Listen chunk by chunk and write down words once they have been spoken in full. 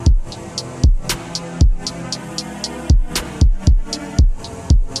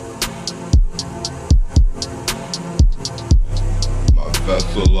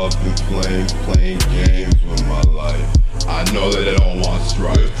up in flames, playing games with my life. I know that they don't want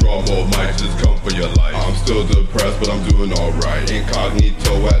strife. This promo might just come for your life. I'm still depressed, but I'm doing alright.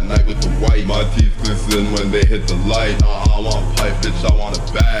 Incognito at night with the white. My teeth glisten when they hit the light. I want pipe, bitch, I want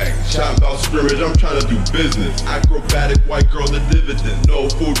a bag. Chatting about scrimmage, I'm trying to do business. Acrobatic white girl, the dividend. No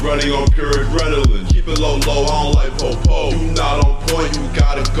food running on pure adrenaline. Keep it low, I don't like po-po. You not on point, you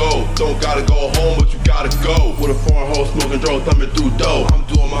gotta go. Don't gotta go home, but you gotta go. With a foreign hoe smoking dro, thumbing through dough. I'm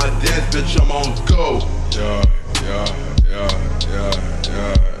doing my dance, bitch, I'm on go. Yeah.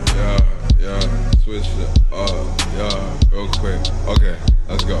 Switch it up, real quick. Okay,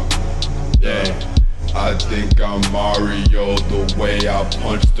 let's go. Yeah. I think I'm Mario the way I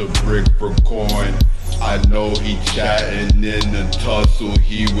punched the brick for coin. I know he chatting in the tussle,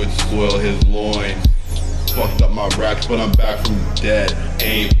 he would soil his loins. Fucked up my racks, but I'm back from the dead.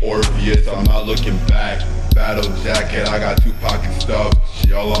 Ain't Orpheus, I'm not looking back. Battle jacket, I got 2 pockets stuffed.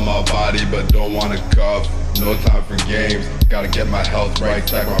 She all on my body, but don't wanna cuff. No time for games, gotta get my health right,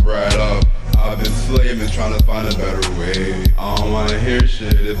 stack my bread up. I've been slaving, trying to find a better way. I don't wanna hear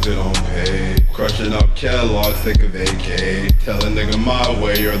shit if it don't pay. Crushing up Kellogg's, take a vacay. Tell a nigga my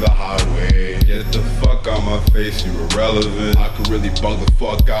way or the highway. Get the fuck out my face, you irrelevant. I could really bug the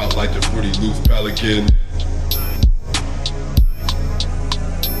fuck out like the pretty loose pelican.